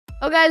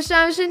Oh guys,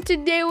 Samson,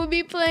 today we'll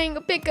be playing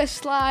Pick a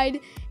Slide,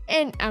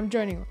 and I'm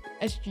joining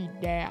SG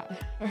Dad.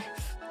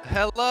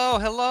 Hello,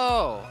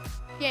 hello.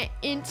 Get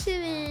into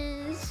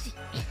this.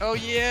 Oh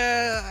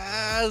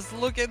yes,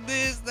 look at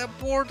this. The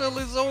portal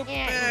is open.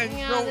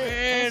 Go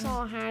this in.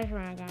 all has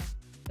where I gotta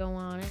go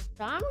on it.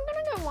 So I'm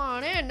gonna go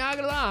on it. Not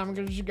gonna lie, I'm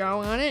gonna just go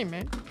on it,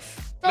 man.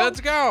 So,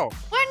 Let's go.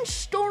 when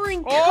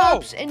storing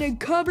cups in a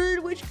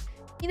cupboard, which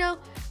you know,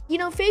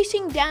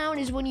 facing down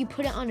is when you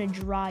put it on a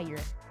dryer.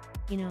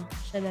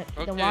 So that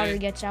the water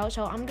gets out.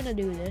 So I'm gonna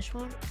do this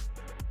one.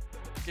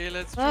 Okay,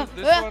 let's choose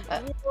this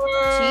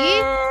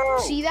one.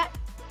 See that?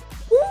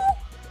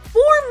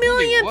 4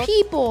 million Wait,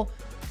 people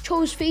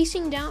chose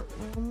facing down.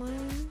 Oh my!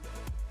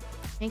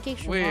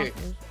 Pancakes or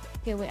waffles?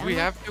 Okay, wait. We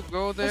have to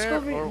go there. Let's go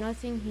over here.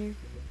 Nothing here.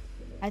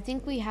 I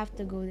think we have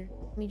to go there.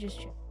 Let me just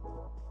check.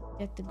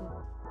 We have to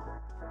go.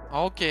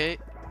 Okay.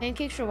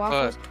 Pancakes or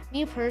waffles?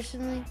 Me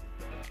personally,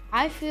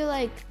 I feel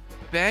like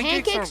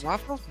pancakes or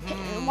waffles?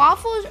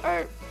 Waffles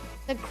are.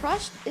 The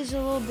crust is a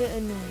little bit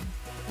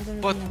annoying.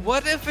 But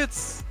what if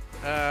it's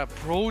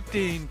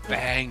protein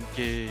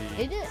pancake?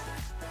 It is.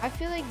 I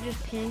feel like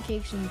just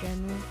pancakes in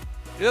general.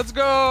 Let's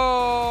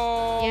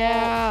go.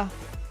 Yeah.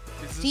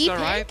 See,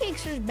 right?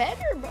 Pancakes is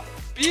better, bro.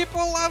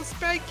 People love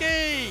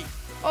pancake.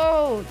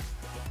 Oh,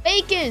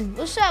 bacon.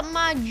 What's up,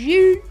 my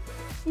G?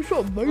 What's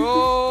up, baby?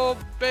 Oh,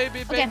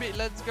 baby,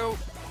 let's go.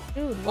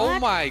 Dude, what? Oh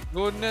my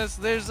goodness,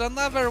 there's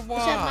another one.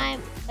 What's up, my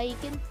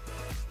bacon?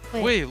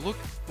 Wait, look.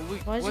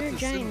 Why is there a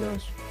giant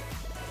nose?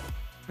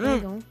 There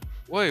you go.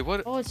 Wait,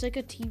 what? Oh, it's like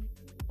a TV.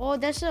 Oh,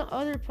 that's the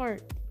other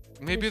part.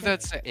 Maybe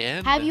that's the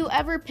end. Have you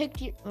ever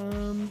picked your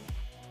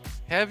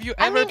Have you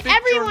ever picked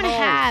everyone your nose?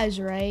 has,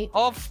 right?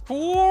 Of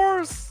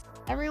course.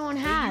 Everyone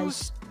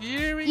has.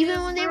 Serious,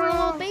 even when they were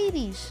little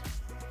babiys.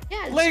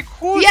 Yeah. Like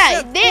who?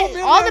 Yeah,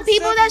 said all the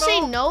people that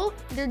say no,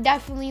 they're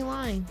definitely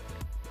lying.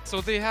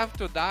 So they have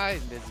to die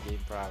in this game,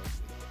 probably.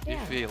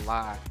 Yeah. If they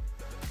lie.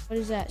 What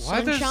is that?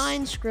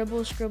 Sunshine,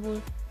 scribble,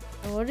 scribble.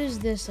 Oh, what is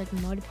this? Like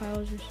mud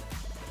piles or something?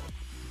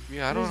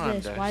 Yeah, I don't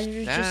understand. Why is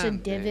there just a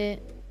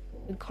divot?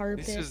 A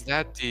carpet. This is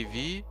that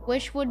TV.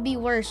 Which would be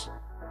worse?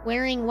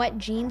 Wearing wet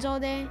jeans all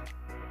day?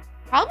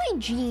 Probably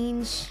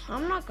jeans.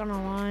 I'm not gonna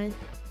lie.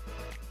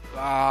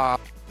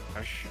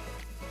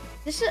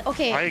 This is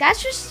okay.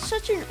 That's just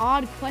such an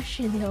odd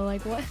question though.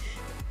 Like what?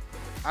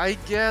 I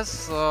guess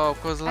so,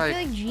 cause like.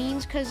 I feel like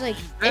jeans, cause like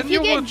then if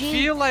you get would jeans,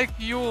 feel like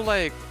you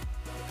like.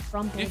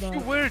 If you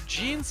wear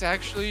jeans,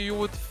 actually, you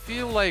would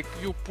feel like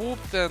you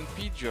pooped and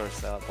peed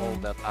yourself all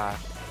the time.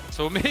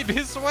 So maybe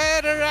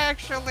sweater,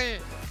 actually.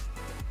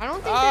 I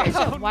don't think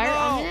there's a wire.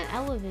 I'm in an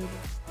elevator.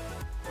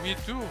 Me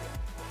too.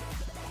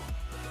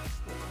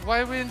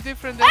 Why are we in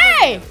different elevators?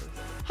 Hey!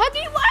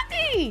 Huggy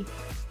Wuggy!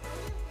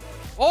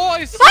 Oh,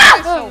 I see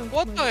myself.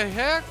 What the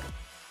heck?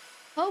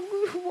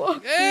 Huggy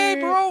Wuggy. Hey,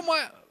 bro,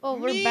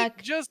 we're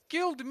back. Just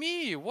killed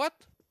me. What?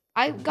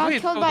 I got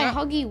killed by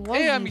Huggy Wuggy.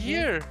 Hey, I'm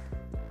here.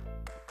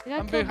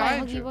 I'm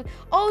behind you.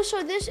 Oh,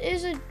 so this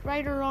is a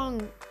right or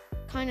wrong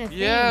kind of thing.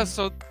 Yeah,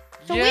 so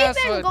we've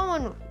been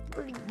going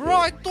pretty good. Bro,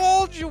 I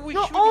told you we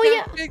should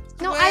have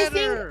picked No,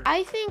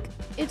 I think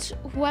it's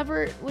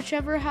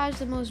whichever has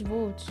the most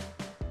votes.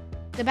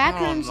 The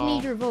back rooms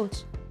need your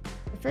votes.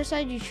 The first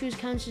side you choose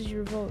counts as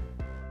your vote.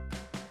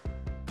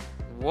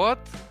 What?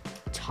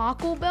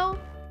 Taco Bell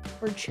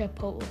or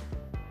Chipotle?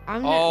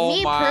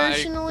 Me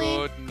personally,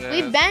 goodness.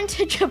 We've been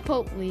to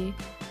Chipotle.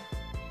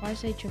 Why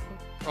say Chipotle?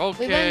 Okay.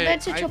 We've been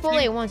to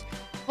Chipotle once,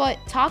 but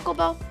Taco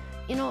Bell,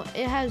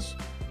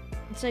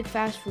 it's like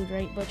fast food,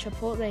 right? But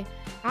Chipotle,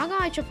 I'm gonna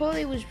lie,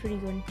 Chipotle was pretty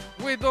good.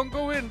 Wait, don't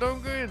go in.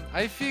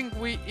 I think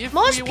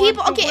most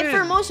people,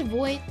 for most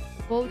votes,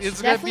 it's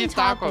definitely gonna be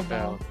Taco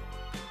Bell.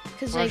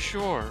 Cause for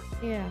sure.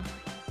 Yeah.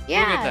 Look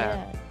at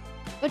that. Yeah.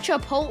 But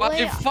Chipotle.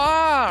 But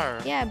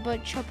far. Yeah,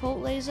 but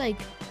Chipotle is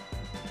like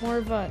more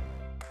of a.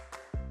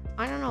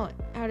 I don't know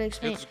how to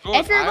explain.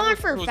 If you're going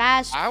for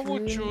fast food, I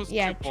would choose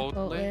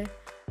Chipotle.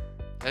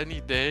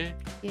 Any day.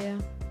 Yeah.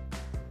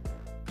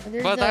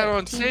 But I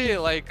don't say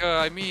like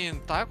I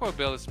mean Taco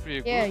Bell is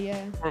pretty good.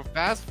 Yeah. For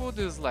fast food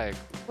is like.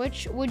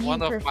 Which would you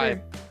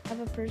prefer? Have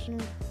a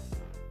personal.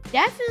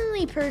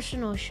 Definitely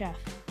personal chef.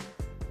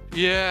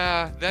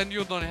 Yeah, then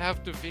you don't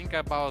have to think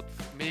about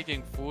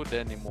making food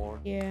anymore.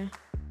 Yeah.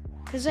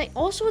 Cause like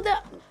also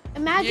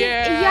imagine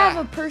if you have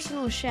a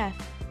personal chef,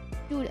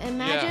 dude.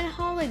 Imagine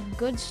how like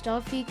good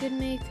stuff he could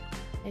make.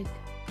 Like.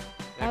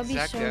 That would be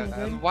so good.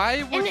 And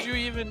why would you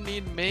even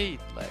need maid?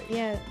 Like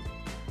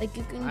like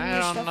you can do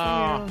your stuff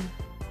on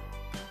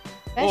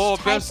your own.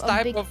 Best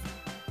type of.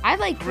 I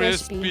like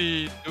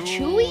crispy. Dude.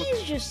 Chewy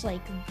is just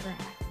like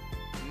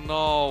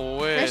no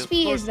way.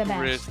 Crispy is the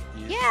best.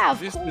 Yeah, of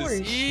course.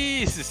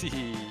 This is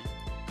easy.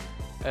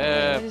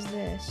 What is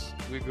this?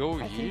 We go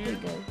I here.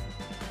 think we go.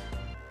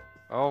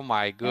 Oh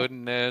my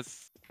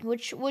goodness.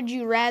 Which would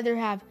you rather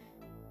have?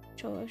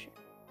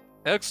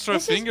 Extra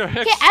finger.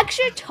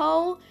 Extra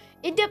toe.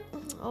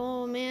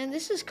 Oh man,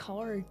 this is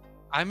hard.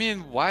 I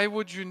mean, why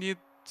would you need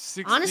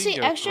 6 Honestly,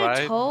 fingers,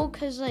 extra toe,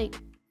 cause like,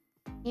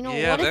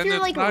 what if you're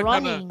like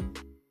running?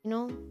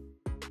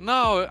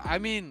 No, I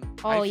mean.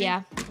 Oh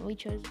yeah, we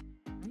chose.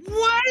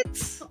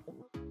 What?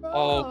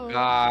 Oh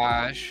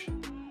gosh.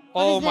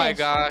 What Oh is my this?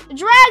 gosh.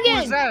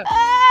 Dragon! Who's that?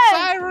 Ah!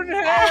 Siren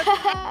Head!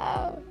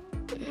 Ah!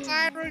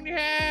 Siren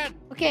Head!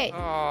 Okay,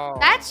 Oh.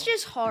 that's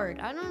just hard.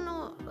 I don't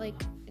know,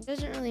 like, it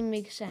doesn't really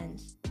make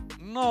sense.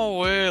 No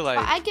way, like.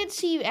 But I could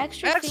see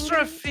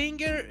extra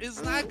finger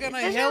is not gonna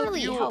it doesn't help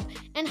really you. help.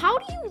 And how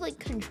do you, like,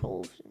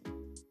 control?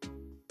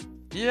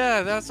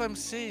 Yeah, that's what I'm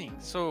saying.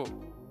 So,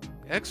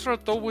 extra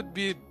toe would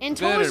be And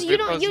better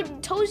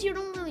toes, you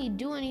don't really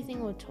do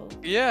anything with toes.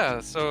 Yeah,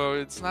 so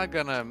it's not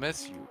gonna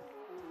mess you.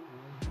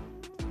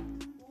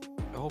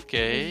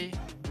 Okay.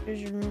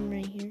 There's a room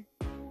right here.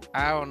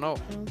 I don't know.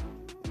 No.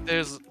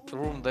 There's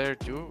room there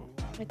too.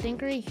 I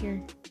think right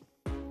here.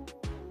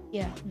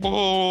 Yeah.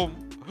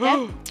 Boom.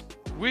 Yep.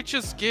 Which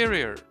is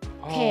scarier?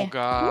 Okay. Oh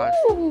god.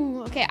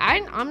 Okay,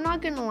 I'm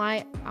not gonna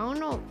lie. I don't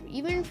know.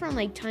 Even from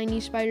like tiny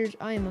spiders,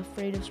 I am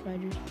afraid of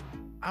spiders.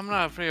 I'm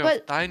not afraid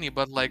of tiny,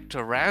 but like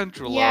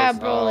tarantulas. Yeah,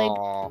 bro. Like,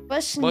 oh.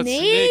 but But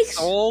snakes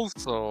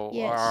also.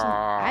 Yes.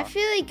 I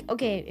feel like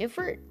if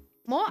we're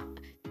more.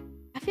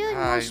 I feel like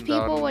most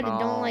people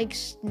don't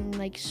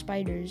like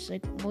spiders.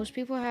 Like most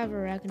people have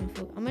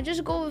arachnophobia. I'm gonna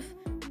just go with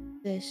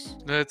this.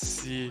 Let's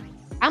see.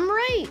 I'm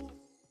right.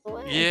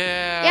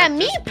 Yeah. Yeah,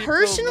 me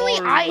personally,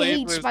 I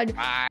hate spiders.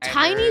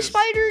 Tiny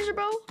spiders,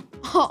 bro.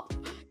 Oh,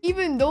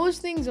 even those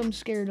things I'm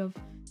scared of.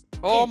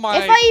 Oh my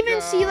god. If I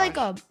even see like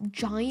a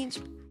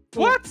giant.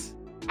 What?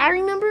 I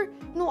remember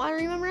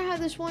I had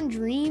this one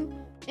dream,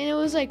 and it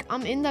was like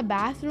I'm in the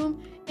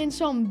bathroom, and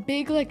some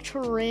big like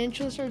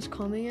tarantula starts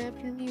coming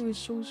after me. It was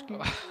so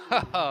scary.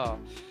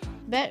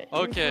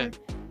 Okay.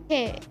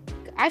 Hey,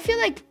 I feel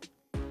like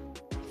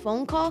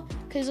phone call,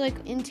 cause like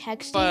in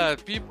texting.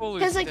 But people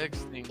is like,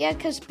 texting. Yeah,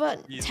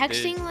 but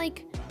texting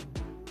like,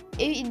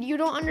 you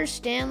don't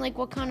understand like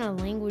what kind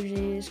of language it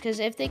is. Cause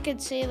if they could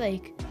say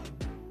like,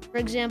 for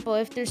example,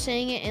 if they're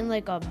saying it in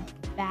like a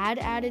bad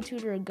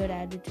attitude or a good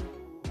attitude.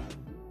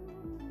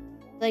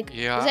 Like,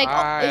 yeah,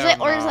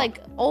 it's like,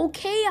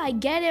 okay, I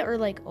get it, or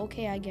like,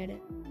 okay, I get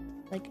it.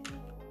 Like,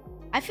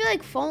 I feel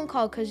like phone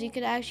call, cause you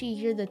could actually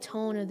hear the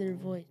tone of their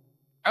voice.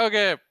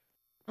 Okay.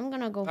 I'm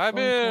gonna go phone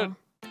call.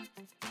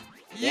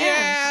 Yes.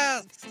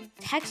 Yeah.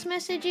 Text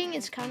messaging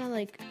is kind of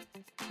like,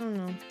 I don't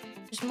know.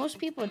 Just most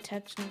people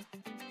text me.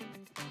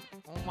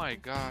 Oh my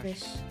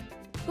gosh.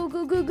 Go,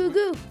 go, go, go,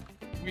 go.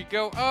 We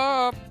go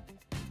up.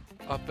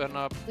 Up and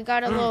up. We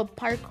got a little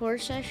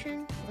parkour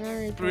session.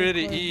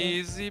 Pretty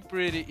easy.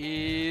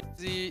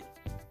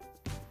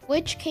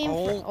 Which came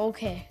from?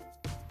 Okay.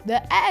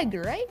 The egg,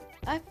 right?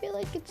 I feel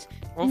like it's...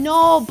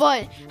 No,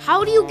 but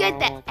how do you get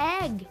the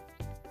egg?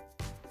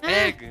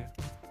 Egg.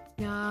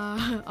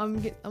 Nah, I'm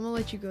gonna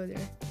let you go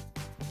there.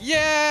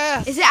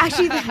 Yes! Is it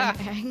actually the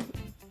egg?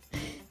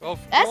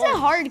 That's a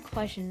hard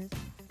question.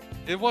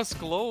 It was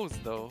close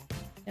though.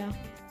 Yeah.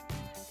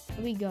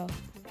 Here we go.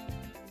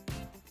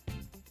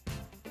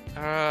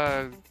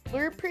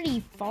 We're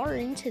pretty far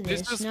into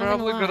this. This is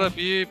probably gonna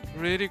be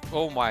pretty...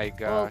 Oh my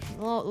gosh.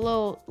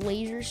 Little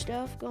laser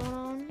stuff going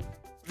on.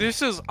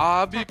 This is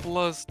obby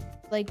plus...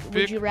 Like,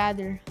 would you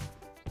rather?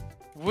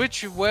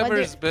 Which weather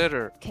is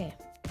better? Okay.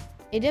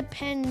 It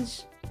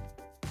depends.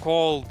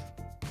 Cold.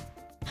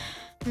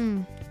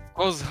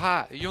 Cause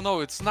hot, you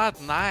know, it's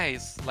not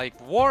nice. Like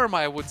warm,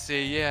 I would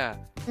say, yeah.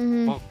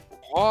 But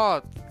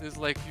hot is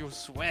like you're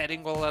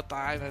sweating all the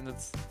time, and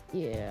it's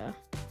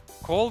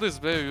cold is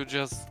better. You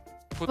just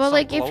put. But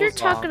like if you're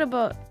talking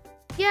about,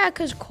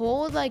 cause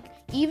cold, like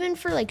even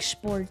for like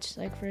sports,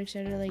 like for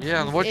example, like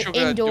and what you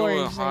gotta do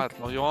in like, hot?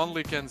 Well, you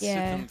only can sit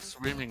in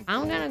swimming.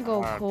 I'm gonna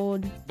go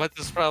cold. But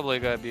it's probably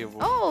gonna be.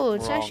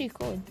 It's actually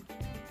cold.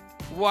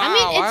 Wow, I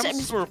mean, I'm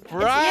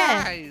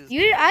surprised.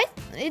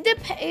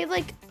 It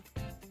like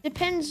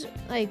depends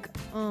like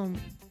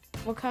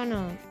what kind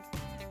of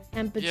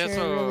temperature it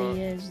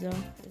really is though.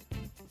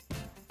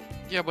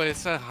 Yeah, but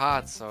it's not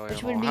hot, so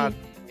which would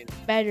be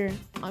better.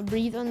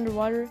 Breathe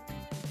underwater.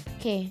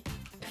 Okay,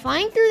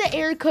 flying through the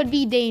air could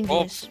be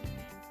dangerous.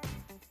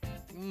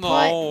 No.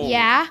 But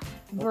yeah,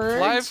 birds.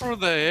 Fly through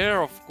the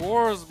air, of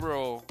course,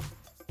 bro.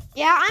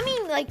 Yeah, I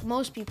mean, like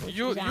most people.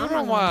 You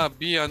don't want to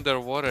be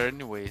underwater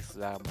anyways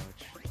that much.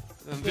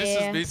 And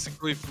this is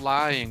basically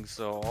flying,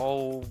 so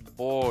oh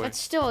boy. But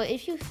still,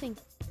 if you think,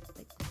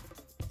 like,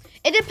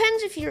 it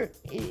depends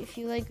if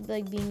you like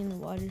being in the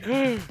water.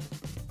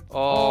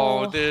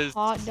 This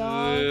hot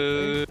dog.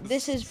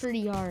 This is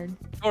pretty hard.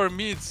 For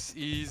me, it's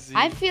easy.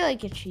 I feel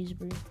like a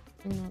cheeseburger.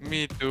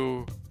 Me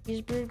too.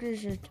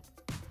 Cheeseburgers are.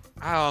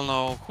 I don't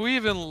know. Who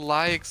even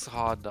likes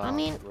hot dogs? I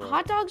mean,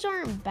 hot dogs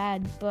aren't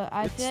bad, but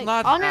I feel like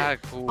not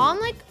that cool.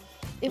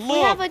 If we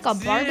have like a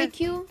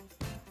barbecue,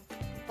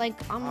 like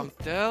I'm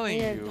telling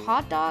you,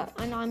 hot dog.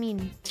 I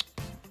mean,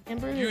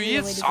 hamburger. You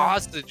eat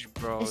sausage,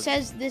 bro. It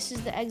says this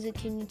is the exit.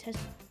 Can you test?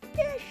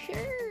 Yeah,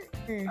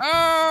 sure.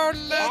 Oh,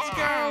 let's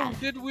go.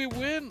 Did we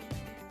win?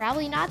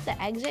 Probably not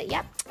the exit.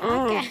 Yep.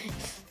 Okay.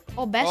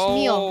 Best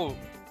meal.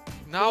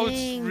 Now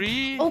it's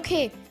free.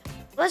 Okay,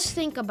 let's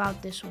think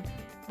about this one.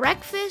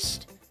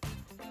 Breakfast.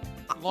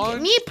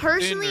 Lunch, me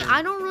personally, dinner.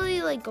 I don't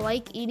really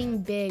like eating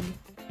big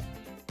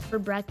for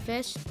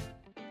breakfast.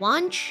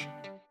 Lunch,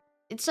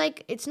 it's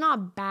like it's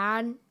not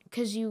bad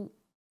because you.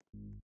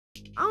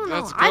 I don't know.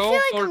 Let's I go feel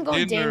like for I'm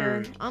going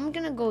dinner. dinner. I'm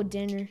gonna go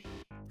dinner.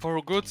 For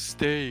a good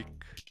steak.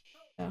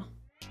 Yeah.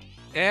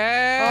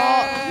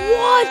 Yeah.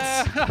 What?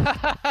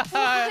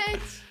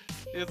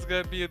 It's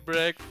gonna be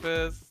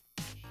breakfast.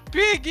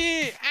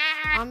 Piggy!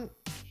 Ah!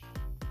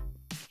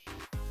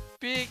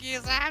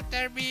 Piggy's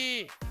after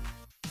me.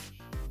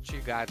 She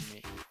got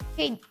me.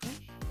 Hey,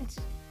 it's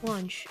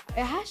lunch.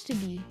 It has to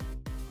be.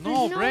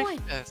 No, There's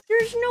breakfast.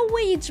 There's no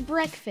way it's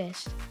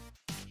breakfast.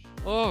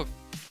 Look,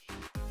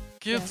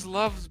 kids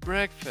loves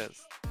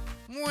breakfast.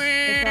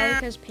 It probably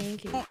because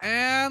pancakes.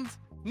 And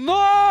no!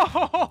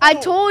 I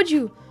told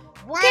you.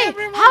 Why Okay,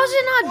 how's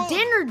it not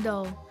dinner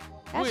though?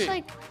 That's Wait.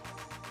 like.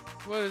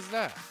 What is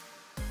that?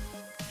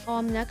 Oh,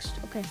 I'm next.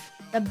 Okay,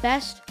 the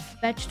best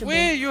vegetable.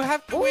 Wait, you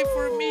have to wait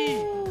for me.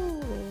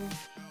 Ooh.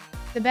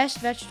 The best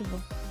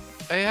vegetable.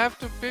 I have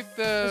to pick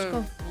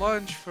the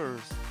lunch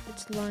first.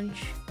 It's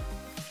lunch.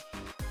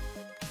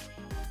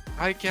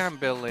 I can't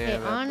believe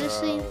it,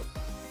 honestly.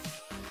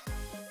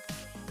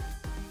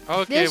 Bro.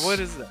 Okay, what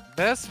is that?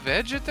 Best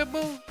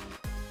vegetable?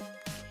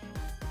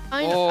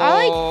 I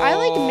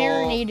like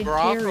marinated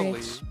broccoli.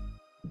 carrots.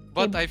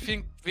 But I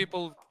think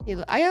people.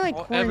 I like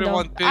corn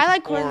everyone though. I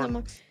like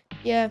corn.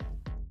 Yeah.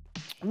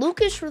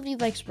 Lucas really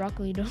likes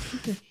broccoli though.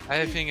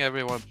 I think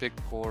everyone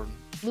picked corn.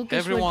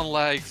 Everyone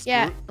likes.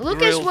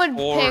 Lucas would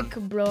corn. pick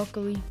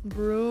broccoli.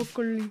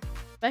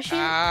 Especially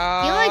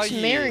he likes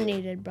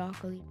marinated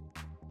broccoli.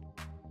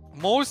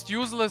 Most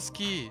useless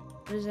key.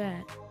 What is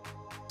that?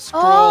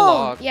 Scroll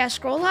lock. Yeah,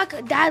 scroll lock.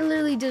 That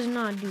literally does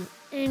not do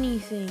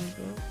anything,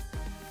 bro.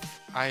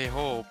 I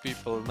hope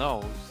people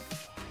knows.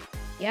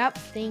 Yep,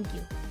 thank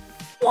you.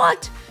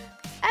 What?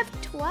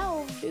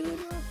 F12, dude.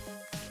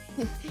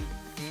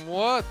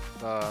 What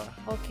the?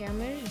 Okay, I'm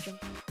gonna just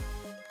jump.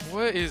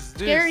 What is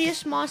this?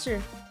 Scariest monster.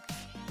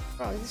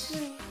 Bro, this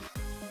is...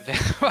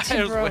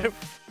 Bro.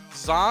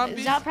 Zombies?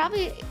 Is that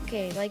probably...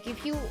 Okay, like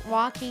if you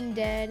Walking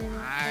Dead and...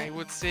 I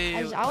would say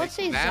I would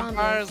say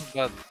vampires, zombies.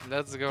 but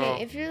let's go.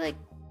 Okay, if you're like...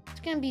 It's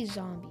gonna be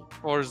zombie.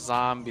 Or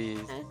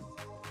zombies.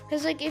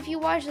 Because like if you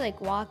watch like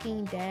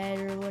Walking Dead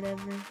or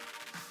whatever...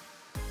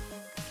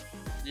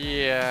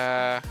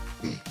 Yeah.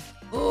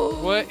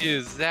 What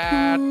is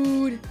that?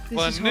 Dude,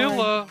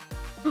 Vanilla.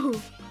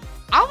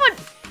 I would...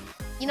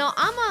 You know,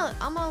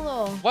 I'm a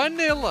little...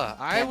 Vanilla.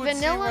 I would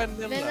vanilla, say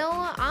vanilla.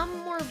 Vanilla, I'm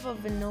more of a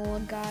vanilla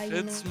guy, you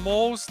It's know?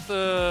 most...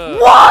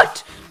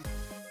 What?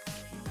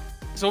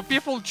 So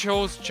people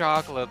chose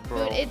chocolate,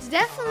 bro. Dude, it's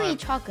definitely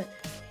chocolate.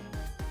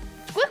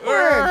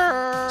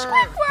 Squidward!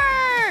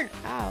 Squidward!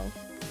 Ow.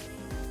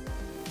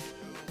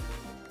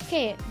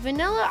 Okay,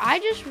 vanilla, I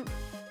just...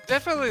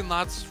 Definitely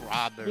not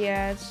strawberry.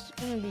 Yeah, it's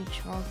gonna be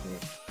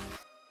chocolate.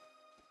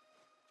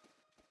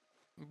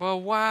 But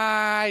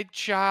why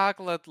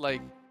chocolate?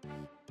 Like,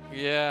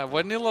 yeah,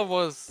 vanilla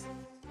was.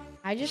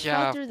 I just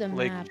fell through the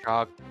like map.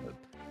 chocolate.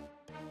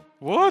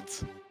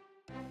 What?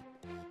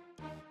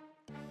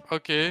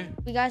 Okay.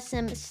 We got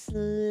some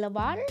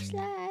water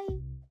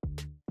slide.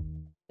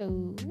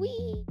 So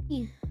we.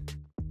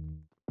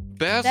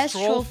 Best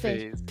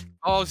trophies.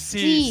 Oh,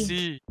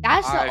 C.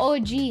 That's the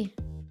OG.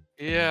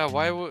 Yeah,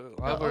 why would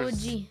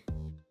others? The OG.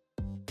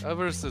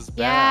 Others is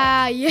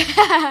bad.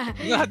 Yeah.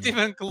 Not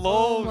even close.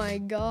 Oh my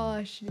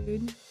gosh,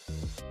 dude.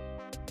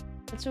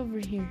 What's over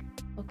here?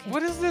 Okay.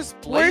 What is this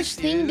place? Worst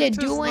thing to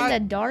do in the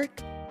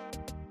dark?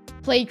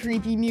 Play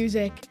creepy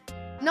music.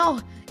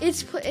 No,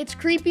 it's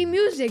creepy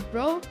music,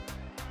 bro.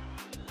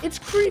 It's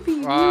creepy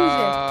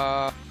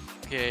music.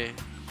 Okay.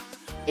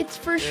 It's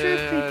for sure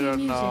creepy I don't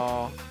music.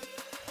 know.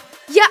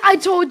 Yeah, I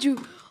told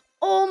you.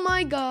 Oh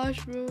my gosh,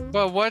 bro.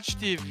 But watch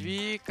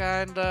TV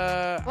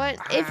kinda. But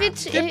if it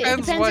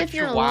depends what if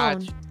you're you alone.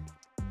 watch.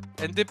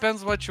 It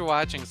depends what you're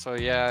watching, so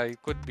yeah, it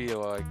could be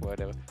like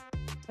whatever.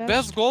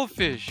 Best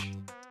goldfish.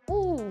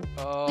 Ooh,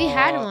 we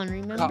had one,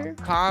 remember?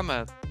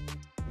 Comet,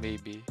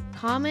 maybe.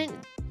 Comet,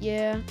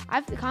 yeah.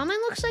 Comet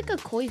looks like a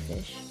koi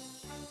fish.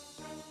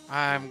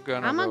 I'm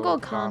gonna go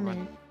Comet.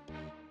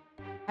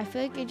 I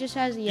feel like it just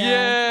has it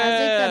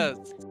has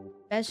like the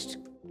best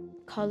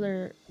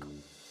color.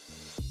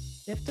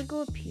 You have to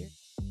go up here.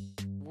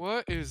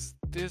 What is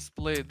this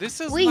place?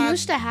 This is we not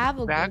used to have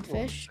a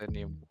goldfish.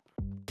 Anymore.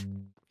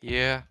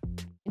 Yeah.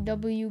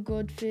 W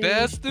goldfish.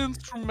 Best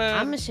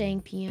instrument. I'm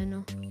saying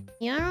piano.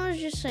 Piano is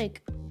just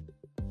like,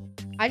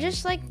 I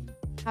just like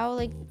how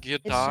like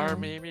guitar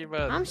maybe,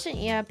 but I'm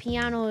saying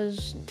piano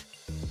is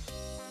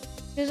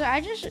because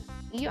I'm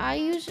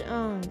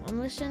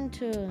listening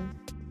to.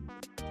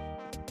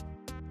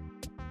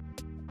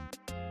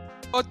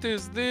 What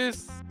is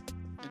this?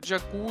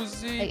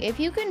 Jacuzzi. Like if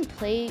you can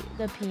play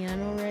the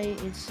piano right,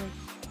 it's like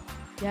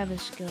you have a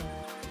skill.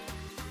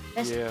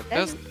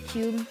 That's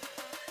cube.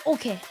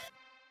 Okay,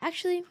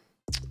 actually,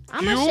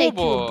 I'm gonna say cube,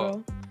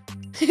 bro.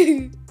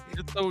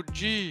 It's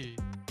OG.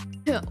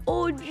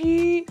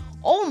 OG.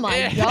 Oh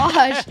my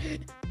gosh.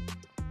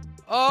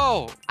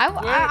 Oh!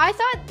 I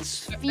thought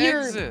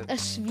a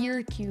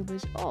sphere cube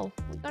was. Oh,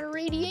 we got a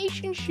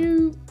radiation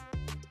chute.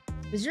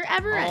 Was there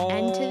ever an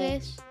end to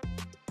this?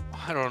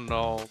 I don't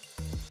know.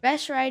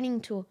 Best writing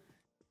tool.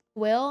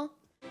 Quill.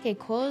 Okay,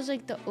 Quill is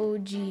like the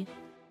OG.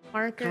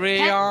 Marker.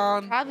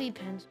 Crayon. Probably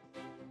pencil.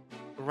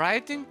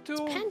 Writing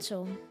tool? It's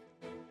pencil.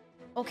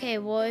 Okay,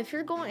 well if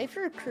you're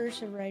a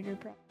cursive writer,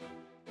 probably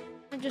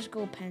I'd just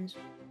go pencil.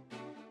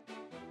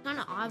 Kind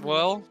of obvious.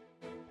 Well.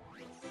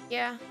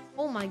 Yeah.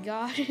 Oh my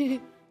god.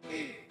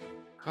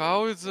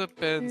 How is a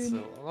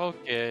pencil?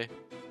 Okay.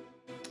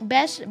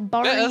 Best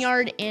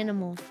barnyard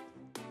animal.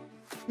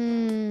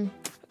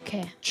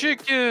 Okay.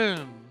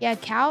 Chicken. Yeah,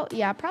 cow.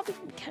 Yeah, probably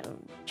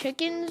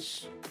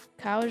chickens.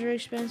 Cows are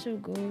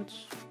expensive.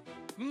 Goats.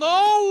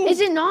 No.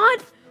 Is it not?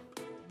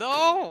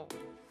 No.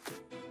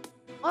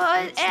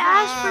 Well, it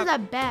asks for the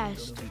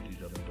best.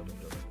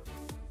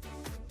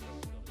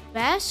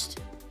 Best?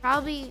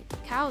 Probably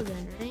cow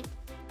then, right?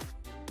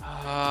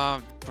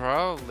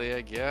 Probably,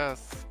 I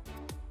guess.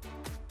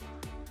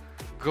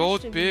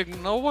 Goat,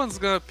 pig. No one's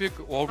gonna pick,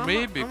 or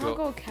maybe I'm gonna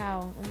go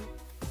cow.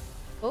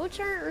 Goats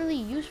aren't really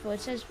useful. It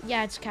says,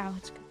 yeah, it's cow.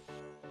 It's cow.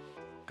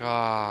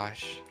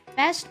 Gosh.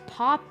 Best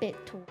pop-it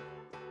tool.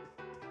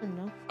 I don't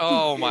know.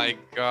 Oh my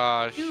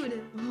gosh.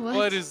 Dude,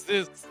 what is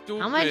this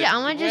stupid? I'm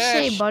gonna just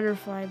say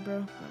butterfly,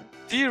 bro.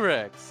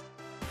 T-Rex.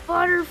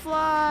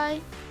 Butterfly.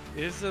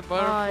 Is it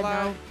butterfly?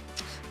 No.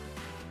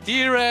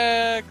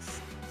 T-Rex.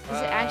 Is it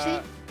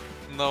actually?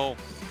 No.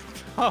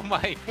 Oh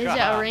my god. Is it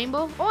a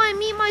rainbow? Oh, I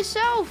meet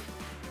myself.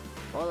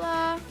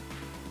 Hola.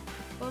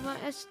 Hola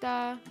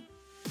esta.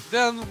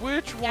 Then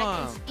which one? I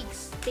can speak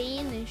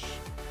Spanish.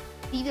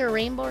 Either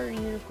rainbow or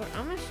unicorn.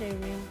 I'm gonna say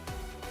rainbow.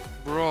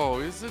 Bro,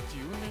 is it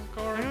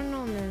unicorn? I don't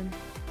know, man.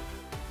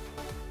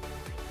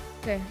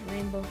 Okay,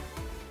 rainbow.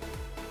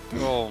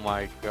 Oh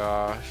my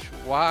gosh.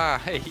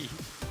 Why?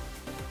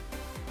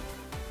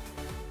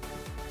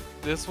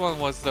 This one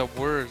was the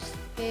worst.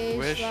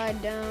 Okay,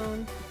 slide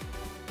down.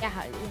 Yeah,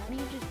 how do you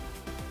just...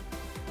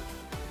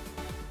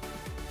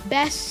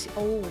 Best...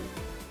 Oh.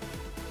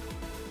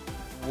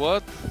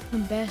 What?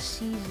 Best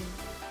season.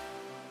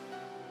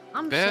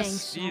 I'm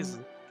Best saying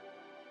season.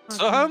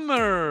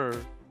 Summer.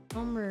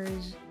 Summer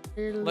is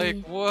literally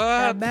like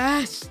what? The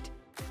best.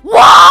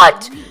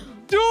 What?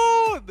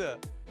 Dude!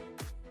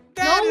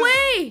 No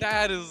way!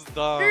 That is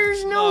dumb.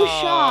 There's no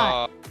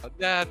shot.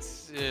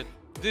 That's it.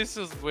 This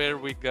is where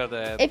we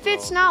gotta end. If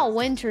it's not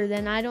winter,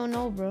 then I don't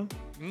know, bro.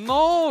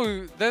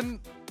 No, then...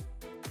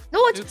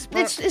 No, it's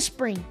spring.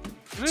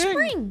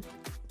 Spring.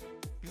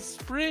 It's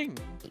spring.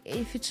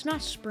 If it's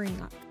not spring...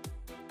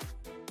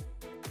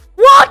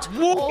 What?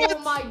 Oh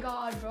my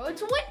god, bro.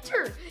 It's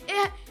winter.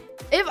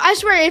 I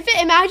swear,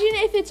 imagine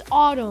if it's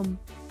autumn.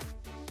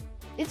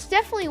 It's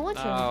definitely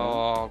winter.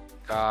 Oh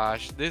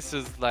gosh, this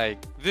is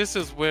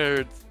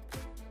where it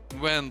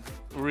went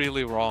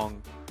really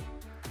wrong.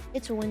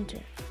 It's winter.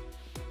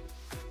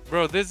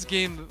 Bro, this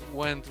game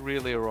went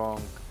really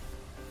wrong.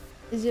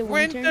 Is it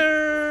winter?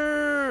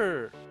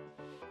 Winter!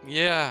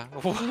 Yeah.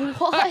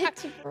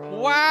 What, bro?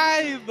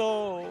 Why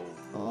though?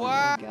 Oh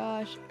Why? my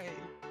gosh.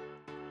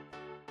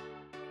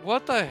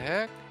 What the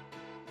heck?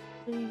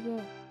 There you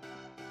go.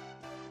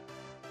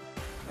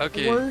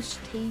 Okay. Worst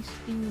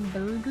tasting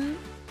burger?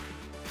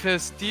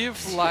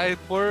 Festive light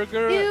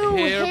burger, Ew,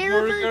 hair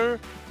burger,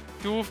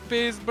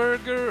 toothpaste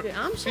burger, dude,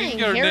 I'm saying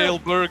fingernail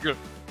burger.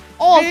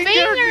 Oh,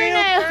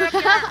 fingernail!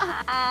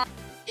 Oh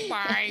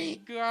my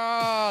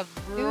god,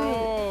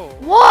 bro.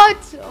 Dude,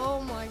 what?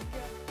 Oh my god.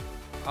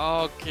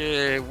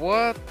 Okay,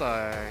 what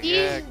the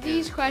heck?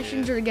 These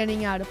questions are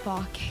getting out of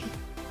pocket.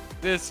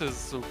 This is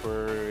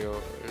super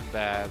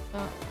bad.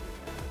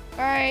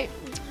 Alright,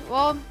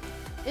 well,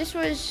 this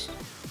was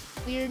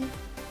weird,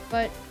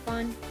 but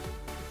fun.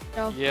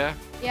 So, yeah.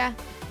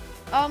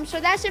 So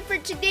that's it for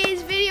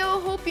today's video.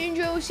 Hope you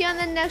enjoy. We'll see you on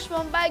the next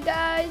one. Bye,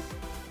 guys.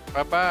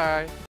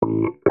 Bye-bye.